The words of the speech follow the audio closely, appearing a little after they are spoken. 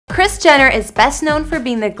Kris Jenner is best known for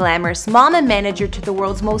being the glamorous mom and manager to the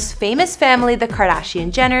world's most famous family, the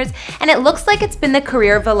Kardashian Jenners, and it looks like it's been the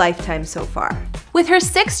career of a lifetime so far. With her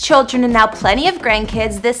 6 children and now plenty of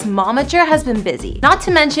grandkids, this momager has been busy. Not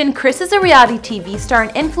to mention, Kris is a reality TV star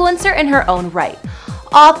and influencer in her own right.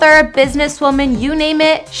 Author, businesswoman, you name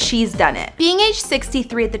it, she's done it. Being age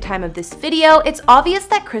 63 at the time of this video, it's obvious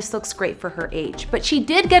that Kris looks great for her age, but she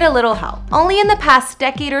did get a little help. Only in the past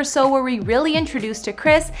decade or so were we really introduced to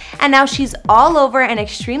Kris, and now she's all over and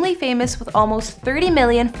extremely famous with almost 30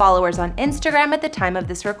 million followers on Instagram at the time of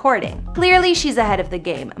this recording. Clearly, she's ahead of the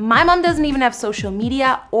game. My mom doesn't even have social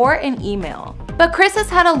media or an email. But Kris has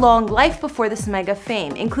had a long life before this mega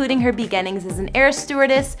fame, including her beginnings as an air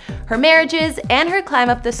stewardess, her marriages, and her climb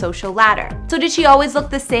up the social ladder. So did she always look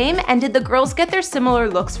the same, and did the girls get their similar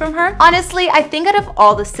looks from her? Honestly, I think out of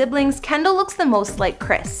all the siblings, Kendall looks the most like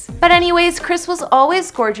Kris. But anyways, Kris was always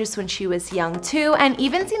gorgeous when she was young too, and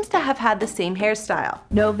even seems to have had the same hairstyle.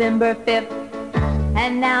 November 5th,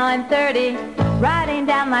 and now I'm 30, riding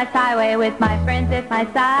down life's highway with my friends at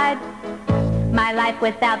my side. My life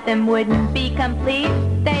without them wouldn't be complete.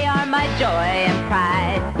 They are my joy and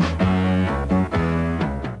pride.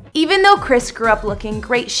 Even though Kris grew up looking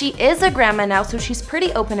great, she is a grandma now, so she's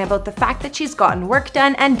pretty open about the fact that she's gotten work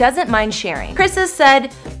done and doesn't mind sharing. Kris has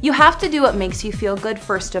said, "You have to do what makes you feel good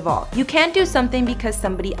first of all. You can't do something because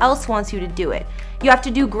somebody else wants you to do it. You have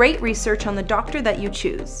to do great research on the doctor that you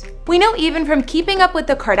choose." We know even from Keeping Up with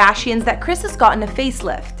the Kardashians that Kris has gotten a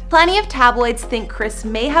facelift. Plenty of tabloids think Kris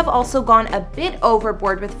may have also gone a bit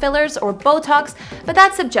overboard with fillers or Botox, but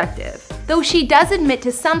that's subjective. Though she does admit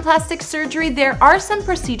to some plastic surgery, there are some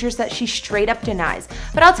procedures that she straight up denies,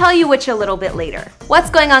 but I'll tell you which a little bit later. What's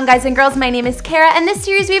going on, guys and girls? My name is Kara, and this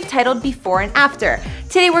series we've titled Before and After.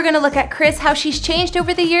 Today we're going to look at Kris, how she's changed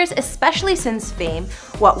over the years, especially since fame,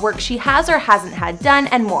 what work she has or hasn't had done,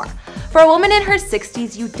 and more. For a woman in her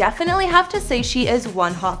 60s, you definitely have to say she is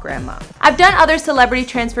one hot grandma. I've done other celebrity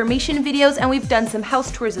transformation videos, and we've done some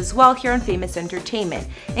house tours as well here on Famous Entertainment,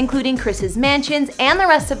 including Kris's mansions and the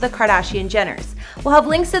rest of the Kardashian Jenners. We'll have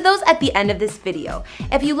links to those at the end of this video.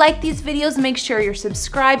 If you like these videos, make sure you're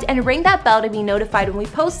subscribed and ring that bell to be notified when we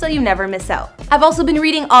post so you never miss out. I've also been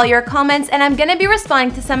reading all your comments, and I'm gonna be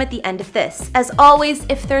responding to some at the end of this. As always,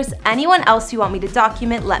 if there's anyone else you want me to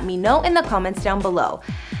document, let me know in the comments down below.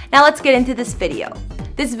 Now let's get into this video.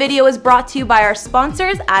 This video is brought to you by our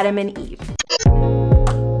sponsors, Adam and Eve.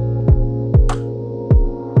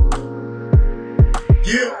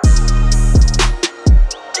 Yeah.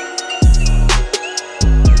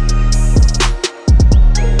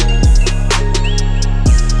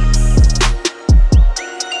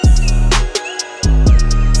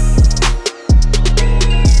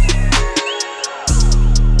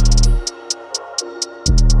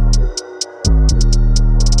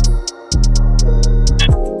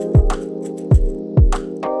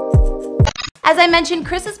 As I mentioned,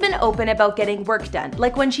 Kris has been open about getting work done,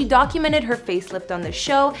 like when she documented her facelift on the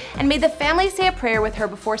show and made the family say a prayer with her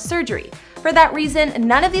before surgery. For that reason,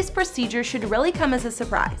 none of these procedures should really come as a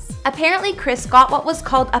surprise. Apparently, Kris got what was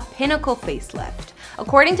called a pinnacle facelift,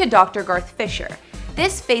 according to Dr. Garth Fisher.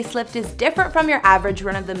 This facelift is different from your average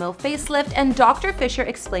run-of-the-mill facelift, and Dr. Fisher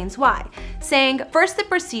explains why, saying, "First, the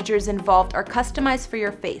procedures involved are customized for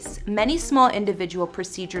your face. Many small individual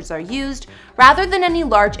procedures are used, rather than any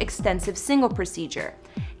large, extensive single procedure.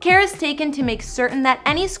 Care is taken to make certain that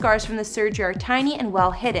any scars from the surgery are tiny and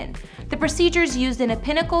well hidden. The procedures used in a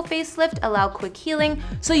pinnacle facelift allow quick healing,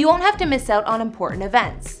 so you won't have to miss out on important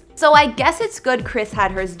events." So I guess it's good Kris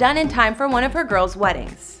had hers done in time for one of her girls'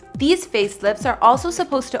 weddings. These facelifts are also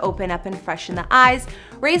supposed to open up and freshen the eyes,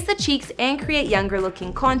 raise the cheeks, and create younger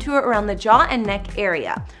looking contour around the jaw and neck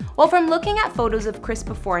area. Well, from looking at photos of Kris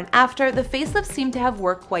before and after, the facelifts seem to have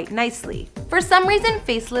worked quite nicely. For some reason,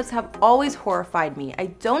 facelifts have always horrified me. I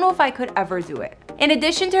don't know if I could ever do it. In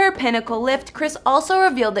addition to her pinnacle lift, Kris also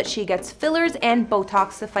revealed that she gets fillers and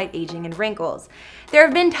Botox to fight aging and wrinkles. There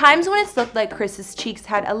have been times when it's looked like Kris's cheeks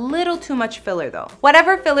had a little too much filler though.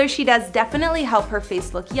 Whatever filler she does definitely help her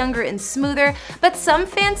face look younger and smoother, but some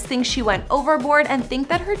fans think she went overboard and think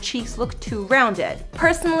that her cheeks look too rounded.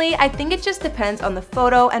 Personally, I think it just depends on the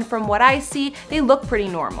photo, and from what I see, they look pretty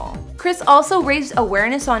normal. Kris also raised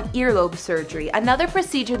awareness on earlobe surgery, another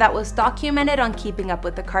procedure that was documented on Keeping Up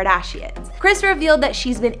with the Kardashians. Kris revealed that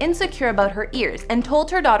she's been insecure about her ears and told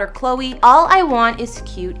her daughter Khloe, "All I want is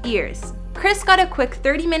cute ears." Kris got a quick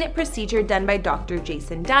 30-minute procedure done by Dr.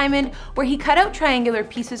 Jason Diamond, where he cut out triangular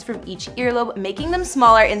pieces from each earlobe, making them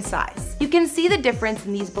smaller in size. You can see the difference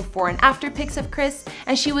in these before and after pics of Kris,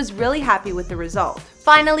 and she was really happy with the result.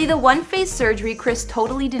 Finally, the one face surgery Kris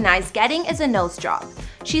totally denies getting is a nose job.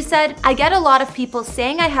 She said, "I get a lot of people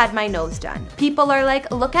saying I had my nose done. People are like,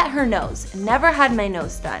 look at her nose. Never had my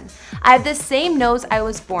nose done. I have the same nose I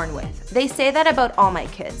was born with. They say that about all my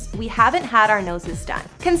kids. We haven't had our noses done."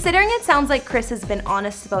 Considering it sounds like Kris has been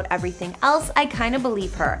honest about everything else, I kinda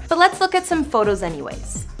believe her. But let's look at some photos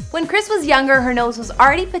anyways. When Kris was younger, her nose was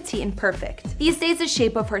already petite and perfect. These days, the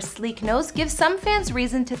shape of her sleek nose gives some fans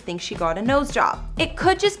reason to think she got a nose job. It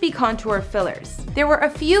could just be contour fillers. There were a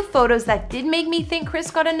few photos that did make me think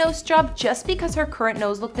Kris got a nose job just because her current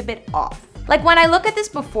nose looked a bit off. Like when I look at this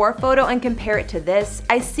before photo and compare it to this,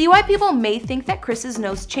 I see why people may think that Kris's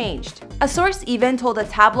nose changed. A source even told a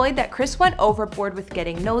tabloid that Kris went overboard with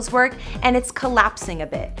getting nose work and it's collapsing a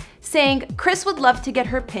bit, saying Kris would love to get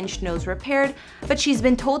her pinched nose repaired, but she's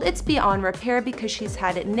been told it's beyond repair because she's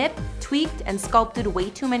had it nipped, tweaked, and sculpted way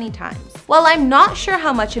too many times. Well, I'm not sure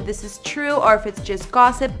how much of this is true or if it's just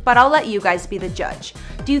gossip, but I'll let you guys be the judge.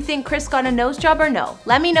 Do you think Kris got a nose job or no?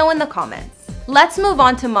 Let me know in the comments. Let's move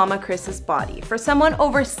on to Mama Kris's body. For someone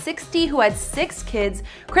over 60 who had 6 kids,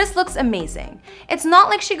 Kris looks amazing. It's not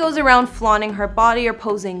like she goes around flaunting her body or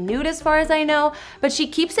posing nude as far as I know, but she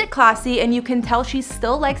keeps it classy and you can tell she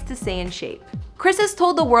still likes to stay in shape. Kris has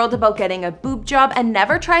told the world about getting a boob job and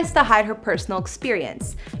never tries to hide her personal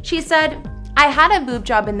experience. She said, "I had a boob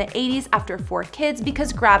job in the 80s after 4 kids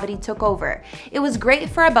because gravity took over. It was great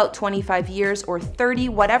for about 25 years or 30,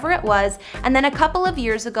 whatever it was, and then a couple of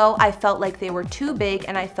years ago I felt like they were too big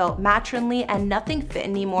and I felt matronly and nothing fit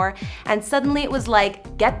anymore, and suddenly it was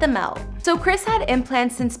like, get them out." So Kris had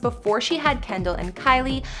implants since before she had Kendall and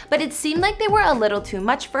Kylie, but it seemed like they were a little too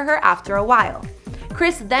much for her after a while.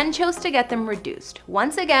 Kris then chose to get them reduced.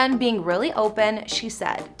 Once again, being really open, she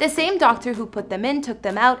said, "The same doctor who put them in took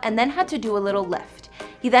them out and then had to do a little lift.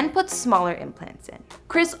 He then put smaller implants in."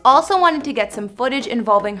 Kris also wanted to get some footage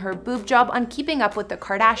involving her boob job on Keeping Up with the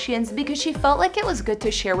Kardashians because she felt like it was good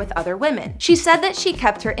to share with other women. She said that she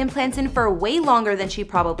kept her implants in for way longer than she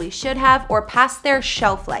probably should have or past their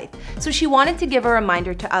shelf life, so she wanted to give a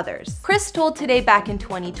reminder to others. Kris told Today back in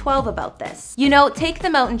 2012 about this. "You know, take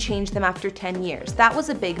them out and change them after 10 years. That was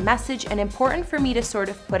a big message and important for me to sort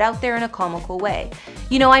of put out there in a comical way.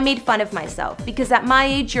 You know, I made fun of myself because at my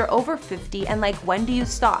age you're over 50 and like, when do you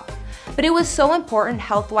stop? But it was so important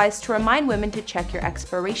health-wise to remind women to check your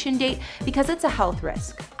expiration date because it's a health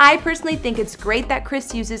risk." I personally think it's great that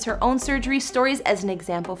Kris uses her own surgery stories as an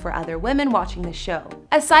example for other women watching the show.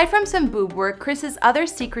 Aside from some boob work, Kris's other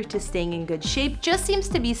secret to staying in good shape just seems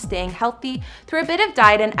to be staying healthy through a bit of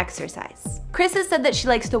diet and exercise. Kris has said that she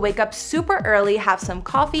likes to wake up super early, have some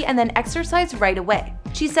coffee, and then exercise right away.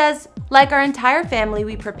 She says, "Like our entire family,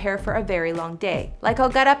 we prepare for a very long day. Like I'll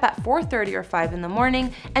get up at 4:30 or 5 in the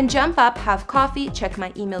morning and jump up, have coffee, check my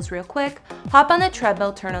emails real quick, hop on the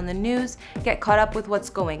treadmill, turn on the news, get caught up with what's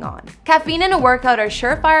going on." Caffeine and a workout are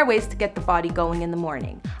surefire ways to get the body going in the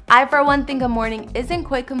morning. I for one think a morning isn't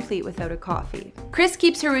quite complete without a coffee. Kris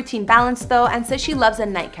keeps her routine balanced though and says she loves a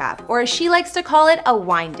nightcap, or as she likes to call it, a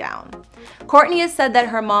wind down. Kourtney has said that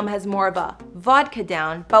her mom has more of a vodka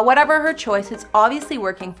down, but whatever her choice, it's obviously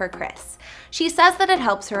working for Kris. She says that it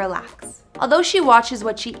helps her relax. Although she watches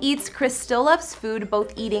what she eats, Kris still loves food,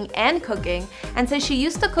 both eating and cooking, and says she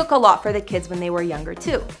used to cook a lot for the kids when they were younger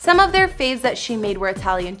too. Some of their faves that she made were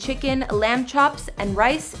Italian chicken, lamb chops and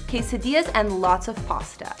rice, quesadillas, and lots of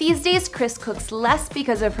pasta. These days, Kris cooks less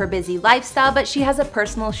because of her busy lifestyle, but she has a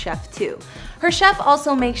personal chef too. Her chef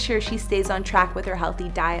also makes sure she stays on track with her healthy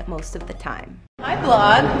diet most of the time. Hi,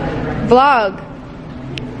 vlog. Vlog.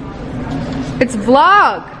 It's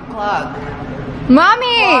vlog. Vlog. Mommy!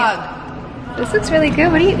 Vlog. This looks really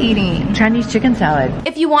good. What are you eating? Chinese chicken salad.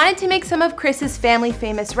 If you wanted to make some of Kris's family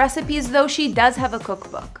famous recipes though, she does have a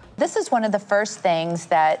cookbook. This is one of the first things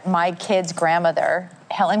that my kid's grandmother,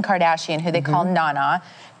 Helen Kardashian, who they call Nana,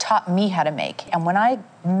 taught me how to make. And when I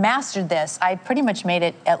mastered this, I pretty much made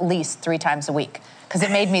it at least 3 times a week because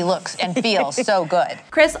it made me look and feel so good.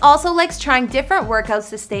 Kris also likes trying different workouts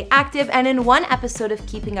to stay active, and in one episode of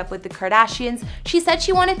Keeping Up with the Kardashians, she said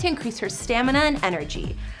she wanted to increase her stamina and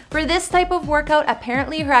energy. For this type of workout,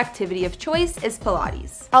 apparently her activity of choice is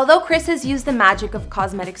Pilates. Although Kris has used the magic of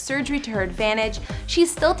cosmetic surgery to her advantage, she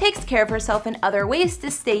still takes care of herself in other ways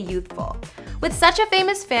to stay youthful. With such a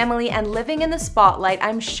famous family and living in the spotlight,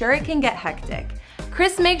 I'm sure it can get hectic.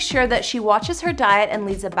 Kris makes sure that she watches her diet and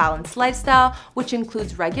leads a balanced lifestyle, which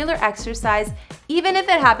includes regular exercise, even if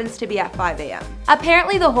it happens to be at 5 a.m.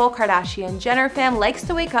 Apparently, the whole Kardashian Jenner fam likes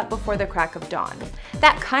to wake up before the crack of dawn.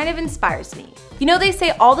 That kind of inspires me. You know, they say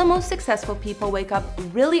all the most successful people wake up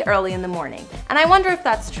really early in the morning, and I wonder if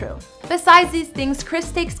that's true. Besides these things,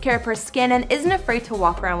 Kris takes care of her skin and isn't afraid to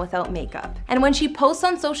walk around without makeup. And when she posts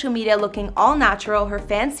on social media looking all natural, her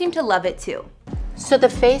fans seem to love it too. So the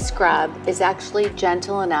face scrub is actually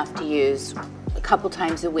gentle enough to use a couple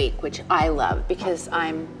times a week, which I love because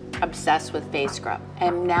I'm obsessed with face scrub.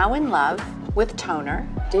 I'm now in love with toner.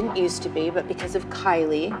 Didn't used to be, but because of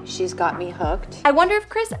Kylie, she's got me hooked. I wonder if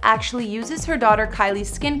Kris actually uses her daughter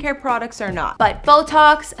Kylie's skincare products or not. But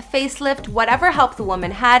Botox, facelift, whatever help the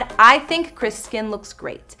woman had, I think Kris' skin looks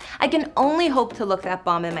great. I can only hope to look that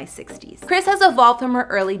bomb in my 60s. Kris has evolved from her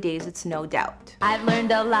early days, it's no doubt. I've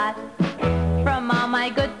learned a lot from all my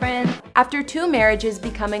good friends. After 2 marriages,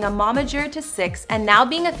 becoming a momager to 6, and now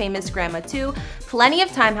being a famous grandma too, plenty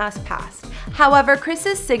of time has passed. However,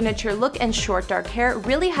 Kris' signature look and short dark hair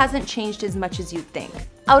really hasn't changed as much as you'd think.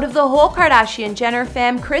 Out of the whole Kardashian Jenner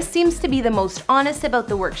fam, Kris seems to be the most honest about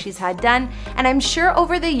the work she's had done, and I'm sure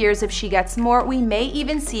over the years if she gets more, we may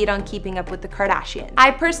even see it on Keeping Up with the Kardashians.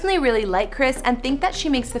 I personally really like Kris and think that she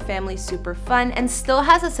makes the family super fun and still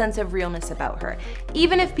has a sense of realness about her,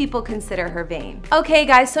 even if people consider her vain. Okay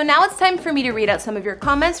guys, so now it's time for me to read out some of your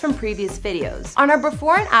comments from previous videos. On our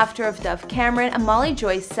before and after of Dove Cameron, Molly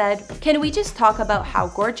Joyce said, "Can we just talk about how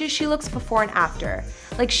gorgeous she looks before and after?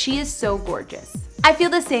 Like, she is so gorgeous." I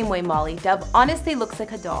feel the same way, Molly. Dove honestly looks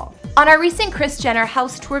like a doll. On our recent Kris Jenner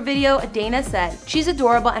house tour video, Dana said, "She's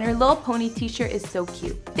adorable and her little pony t-shirt is so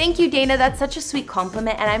cute." Thank you, Dana, that's such a sweet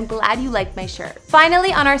compliment and I'm glad you liked my shirt.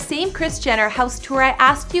 Finally, on our same Kris Jenner house tour, I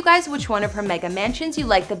asked you guys which one of her mega mansions you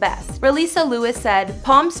liked the best. Relisa Lewis said,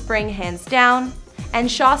 "Palm Spring hands down." And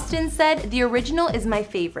Shostin said, "The original is my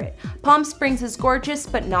favorite. Palm Springs is gorgeous,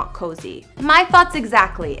 but not cozy." My thoughts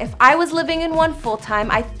exactly. If I was living in one full-time,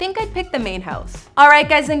 I think I'd pick the main house. Alright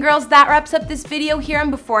guys and girls, that wraps up this video here on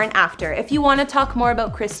before and after. If you want to talk more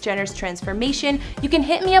about Kris Jenner's transformation, you can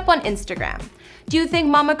hit me up on Instagram. Do you think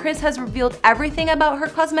Mama Kris has revealed everything about her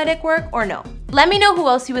cosmetic work or no? Let me know who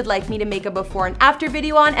else you would like me to make a before and after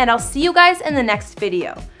video on, and I'll see you guys in the next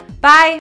video. Bye!